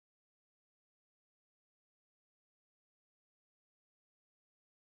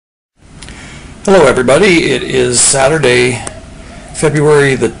Hello everybody, it is Saturday,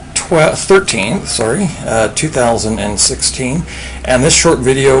 February the 13th, 2016, and this short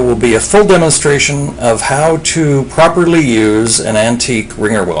video will be a full demonstration of how to properly use an antique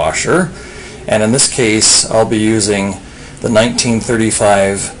wringer washer. And in this case, I'll be using the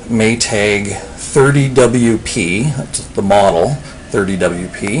 1935 Maytag 30WP, that's the model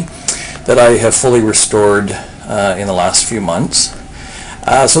 30WP, that I have fully restored in the last few months.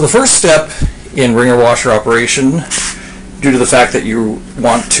 So the first step in wringer washer operation, due to the fact that you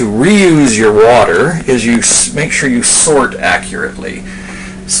want to reuse your water, is you make sure you sort accurately.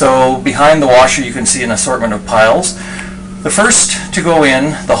 So behind the washer you can see an assortment of piles. The first to go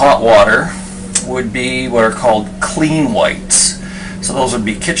in, the hot water, would be what are called clean whites. So those would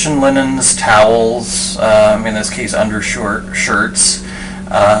be kitchen linens, towels, in this case shirts,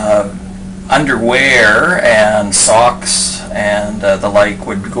 underwear and socks and the like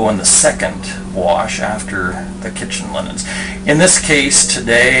would go in the second wash after the kitchen linens. In this case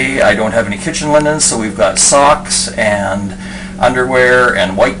today I don't have any kitchen linens, so we've got socks and underwear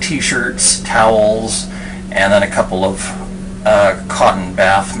and white t-shirts, towels, and then a couple of cotton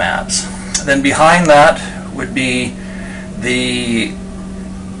bath mats. Then behind that would be the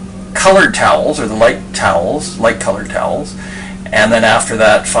colored towels, or the light colored towels, and then after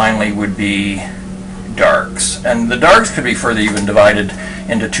that finally would be darks. And the darks could be further even divided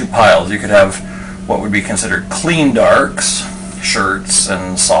into two piles. You could have what would be considered clean darks, shirts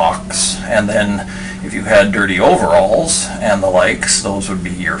and socks, and then if you had dirty overalls and the likes, those would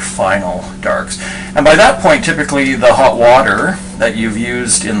be your final darks. And by that point typically the hot water that you've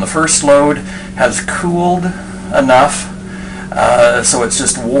used in the first load has cooled enough so it's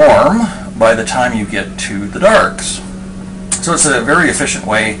just warm by the time you get to the darks. So it's a very efficient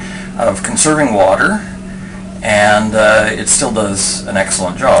way of conserving water, and it still does an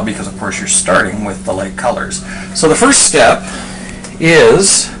excellent job because of course you're starting with the light colors. So the first step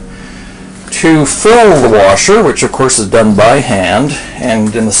is to fill the washer, which of course is done by hand,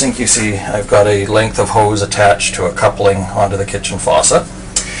 and in the sink you see I've got a length of hose attached to a coupling onto the kitchen faucet.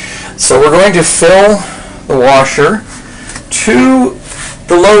 So we're going to fill the washer to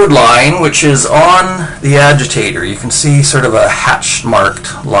the load line, which is on the agitator. You can see sort of a hatched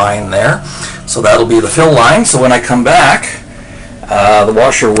marked line there. So that'll be the fill line. So when I come back, the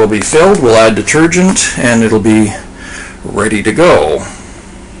washer will be filled, we'll add detergent, and it'll be ready to go.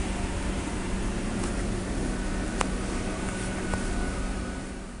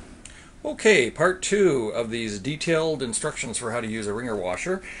 Okay, part two of these detailed instructions for how to use a wringer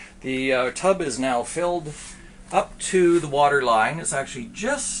washer. The tub is now filled up to the water line. It's actually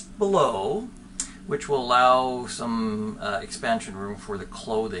just below, which will allow some expansion room for the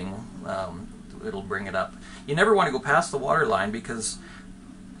clothing. It'll bring it up. You never want to go past the water line because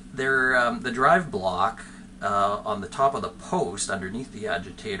the drive block on the top of the post underneath the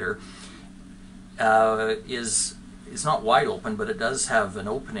agitator is not wide open, but it does have an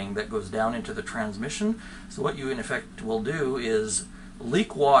opening that goes down into the transmission. So what you in effect will do is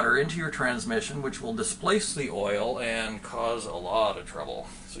leak water into your transmission, which will displace the oil and cause a lot of trouble.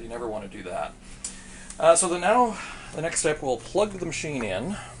 So you never want to do that. So now the next step, we'll plug the machine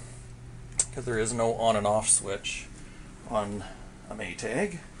in, because there is no on and off switch on a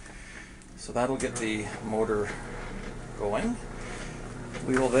Maytag. So that'll get the motor going.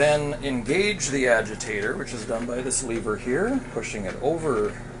 We will then engage the agitator, which is done by this lever here, pushing it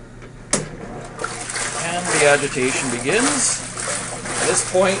over, and the agitation begins. At this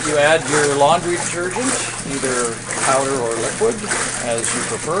point you add your laundry detergent, either powder or liquid, as you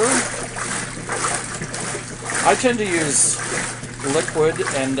prefer. I tend to use liquid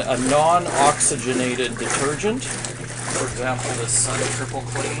and a non-oxygenated detergent. For example, this Sun Triple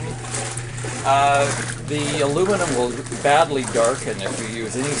Clean. The aluminum will badly darken if you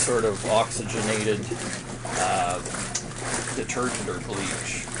use any sort of oxygenated detergent or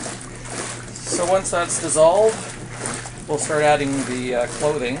bleach. So once that's dissolved, we'll start adding the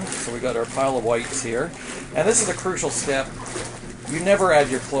clothing. So we got our pile of whites here, and this is a crucial step. You never add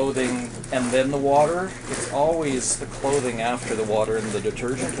your clothing and then the water. It's always the clothing after the water and the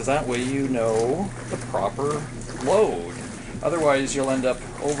detergent, because that way you know the proper load. Otherwise you'll end up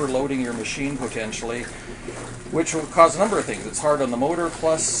overloading your machine potentially, which will cause a number of things. It's hard on the motor,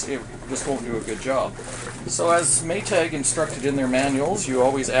 plus it just won't do a good job. So as Maytag instructed in their manuals, you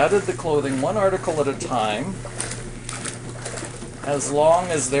always added the clothing one article at a time, as long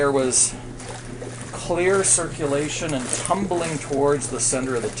as there was clear circulation and tumbling towards the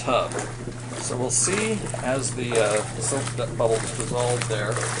center of the tub. So we'll see as the soap bubbles dissolve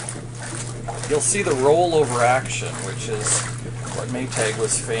there, you'll see the rollover action, which is what Maytag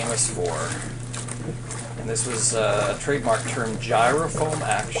was famous for. And this was a trademark term, gyrofoam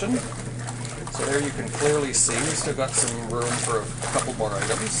action. So there you can clearly see we've still got some room for a couple more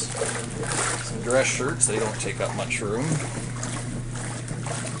items. Some dress shirts, they don't take up much room.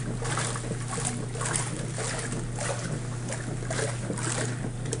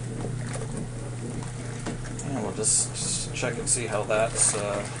 And we'll just check and see how that's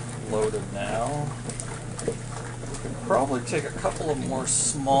loaded now. We can probably take a couple of more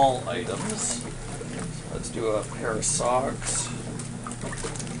small items. Let's do a pair of socks.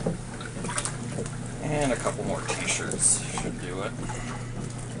 And a couple more t-shirts should do it.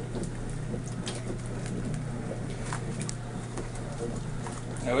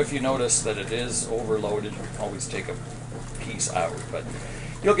 Now if you notice that it is overloaded, you can always take a piece out, but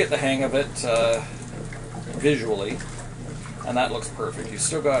you'll get the hang of it visually, and that looks perfect. You've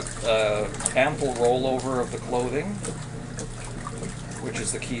still got ample rollover of the clothing, which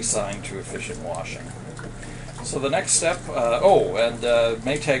is the key sign to efficient washing. So the next step,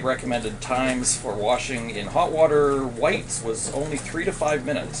 Maytag recommended times for washing in hot water whites was only 3 to 5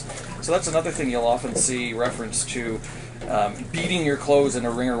 minutes. So that's another thing you'll often see reference to beating your clothes in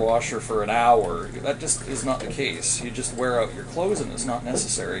a wringer washer for an hour. That just is not the case. You just wear out your clothes and it's not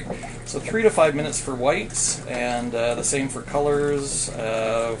necessary. So 3 to 5 minutes for whites, and the same for colors.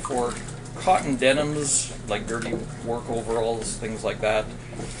 For cotton denims, like dirty work overalls, things like that,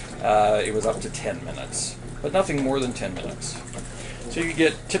 it was up to 10 minutes. But nothing more than 10 minutes. So you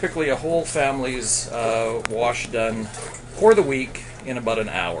get typically a whole family's wash done for the week in about an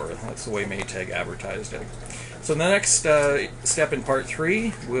hour. That's the way Maytag advertised it. So the next step in part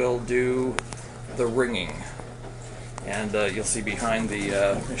 3, we'll do the wringing. And you'll see behind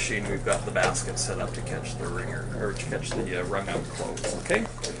the machine we've got the basket set up to catch the wringer, or to catch the wrung out clothes. Okay?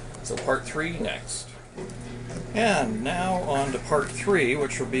 So part 3 next. And now on to part 3,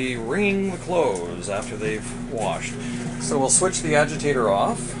 which will be wringing the clothes after they've washed. So we'll switch the agitator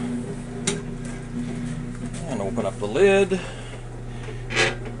off and open up the lid.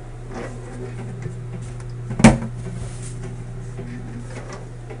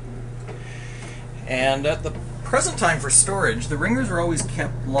 And at the present time for storage, the wringers are always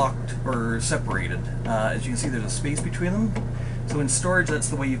kept locked or separated. As you can see, there's a space between them. So in storage, that's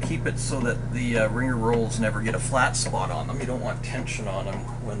the way you keep it, so that the wringer rolls never get a flat spot on them. You don't want tension on them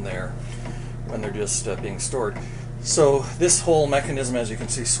when they're just being stored. So this whole mechanism, as you can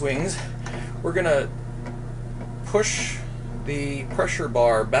see, swings. We're going to push the pressure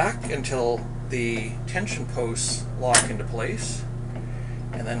bar back until the tension posts lock into place,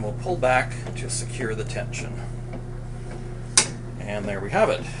 and then we'll pull back to secure the tension. And there we have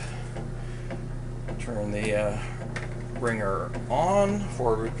it. Turn the wringer on,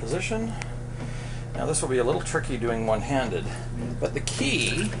 forward position. Now this will be a little tricky doing one-handed, but the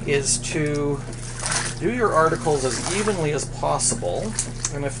key is to do your articles as evenly as possible,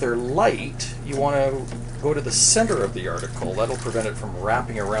 and if they're light, you want to go to the center of the article. That'll prevent it from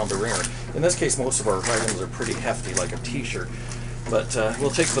wrapping around the wringer. In this case, most of our items are pretty hefty, like a t-shirt, but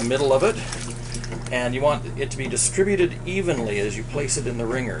we'll take the middle of it, and you want it to be distributed evenly as you place it in the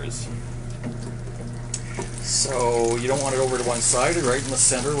wringers. So you don't want it over to one side, right in the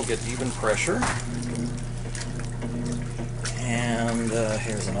center will get even pressure. And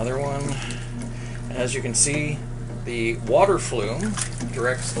here's another one. As you can see, the water flume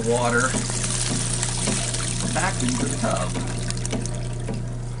directs the water back into the tub.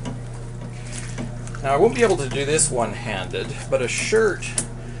 Now I won't be able to do this one-handed, but a shirt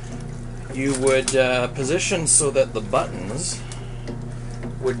you would position so that the buttons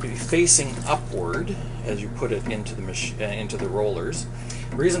would be facing upward as you put it into the rollers.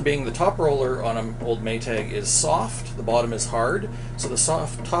 The reason being, the top roller on an old Maytag is soft, the bottom is hard, so the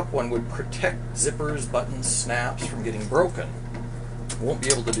soft top one would protect zippers, buttons, snaps from getting broken. Won't be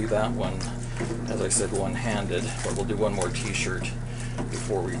able to do that one, as I said, one-handed, but we'll do one more t-shirt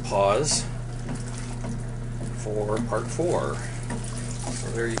before we pause for part 4. So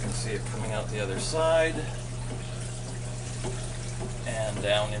there you can see it coming out the other side and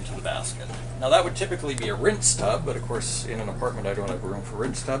down into the basket. Now that would typically be a rinse tub, but of course in an apartment I don't have room for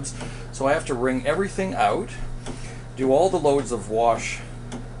rinse tubs, so I have to wring everything out, do all the loads of wash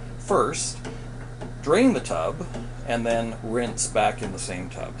first, drain the tub, and then rinse back in the same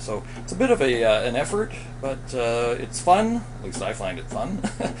tub. So it's a bit of an effort, but it's fun, at least I find it fun,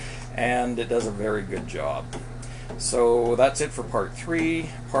 and it does a very good job. So that's it for part 3.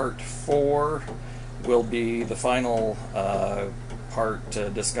 Part 4 will be the final part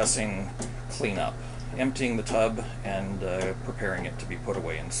discussing cleanup, emptying the tub and preparing it to be put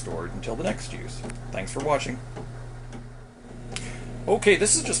away and stored until the next use. Thanks for watching. Okay,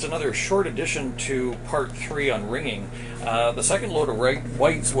 this is just another short addition to part 3 on ringing. The second load of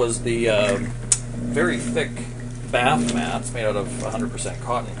whites was the very thick bath mats made out of 100%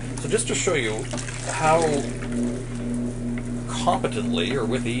 cotton. So just to show you how competently, or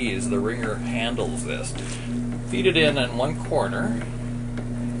with ease, the wringer handles this. Feed it in one corner,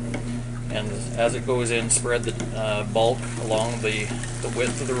 and as it goes in, spread the bulk along the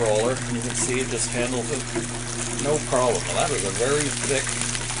width of the roller, and you can see it just handles it no problem. Now that was a very thick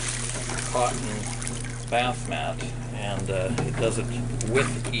cotton bath mat, and it does it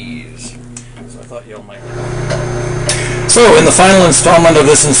with ease. So I thought y'all might like it. So in the final installment of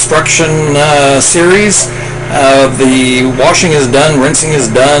this instruction series, the washing is done, rinsing is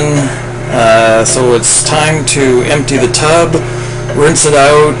done, so it's time to empty the tub, rinse it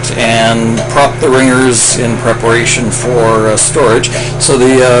out, and prop the ringers in preparation for storage. So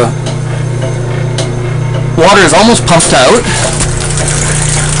the water is almost pumped out.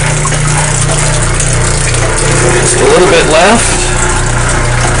 Just a little bit left,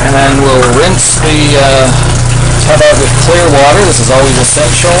 and then we'll rinse the tub out with clear water. This is always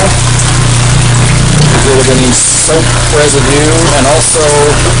essential. Get rid of any soap residue, and also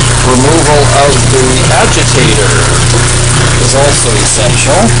removal of the agitator is also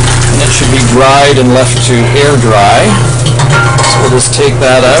essential, and it should be dried and left to air dry. So we'll just take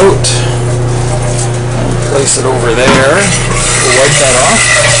that out and place it over there. We'll wipe that off.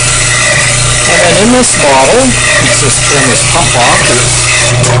 And then in this bottle, let's just turn this pump off because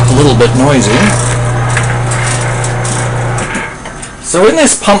it's a little bit noisy. So in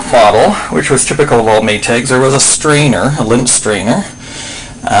this pump model, which was typical of all Maytags, there was a strainer, a lint strainer.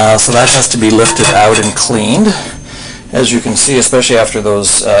 So that has to be lifted out and cleaned. As you can see, especially after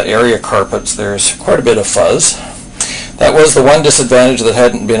those area carpets, there's quite a bit of fuzz. That was the one disadvantage that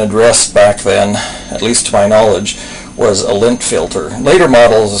hadn't been addressed back then, at least to my knowledge, was a lint filter. Later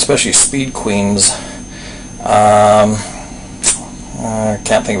models, especially Speed Queens, I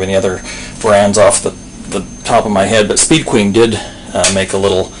can't think of any other brands off the top of my head, but Speed Queen did make a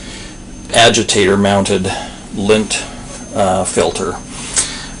little agitator mounted lint filter.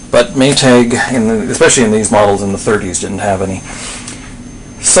 But Maytag, especially in these models in the 30s, didn't have any.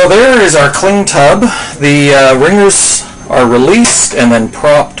 So there is our clean tub. The ringers are released and then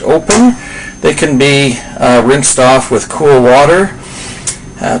propped open. They can be rinsed off with cool water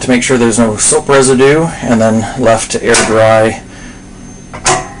to make sure there's no soap residue, and then left to air dry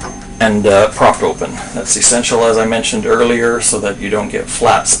and propped open. That's essential, as I mentioned earlier, so that you don't get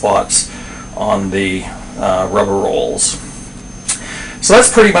flat spots on the rubber rolls. So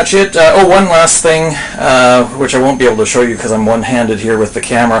that's pretty much it. Oh, one last thing, which I won't be able to show you because I'm one-handed here with the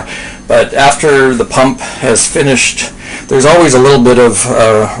camera, but after the pump has finished, there's always a little bit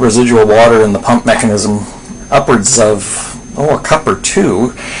of residual water in the pump mechanism, upwards of a cup or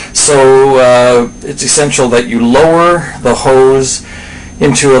two. So it's essential that you lower the hose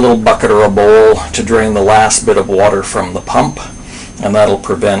into a little bucket or a bowl to drain the last bit of water from the pump, and that'll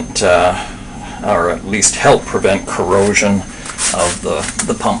prevent, or at least help prevent, corrosion of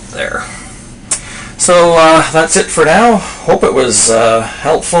the pump there. So that's it for now. Hope it was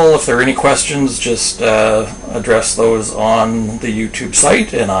helpful. If there are any questions, just address those on the YouTube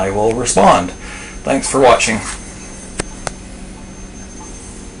site and I will respond. Thanks for watching.